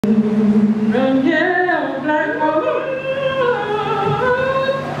Run, yeah, black woman,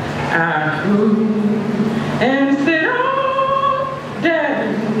 I grew and sit on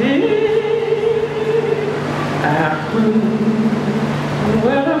daddy's knee. I grew,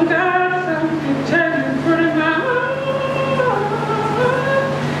 well, I'm got something to tell you, pretty mama.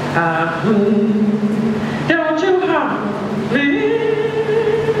 I grew, don't you holler, please.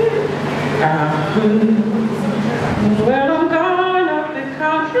 I grew, well, I'm going up the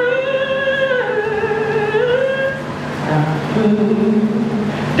country.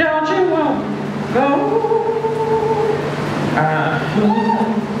 Don't you want to go?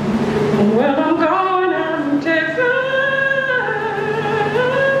 Well, I'm going out in Texas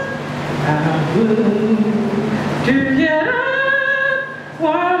to get it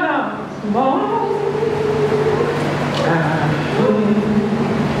while I'm small.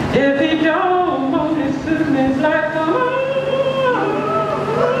 If he don't want to suit me like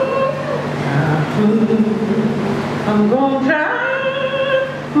I'm gonna try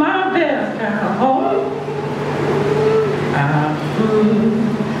my best at home.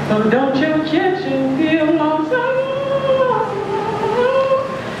 So don't you kitchen feel lonesome?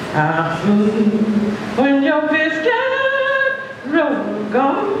 When your biscuit roll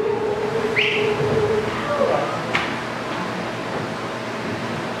gone.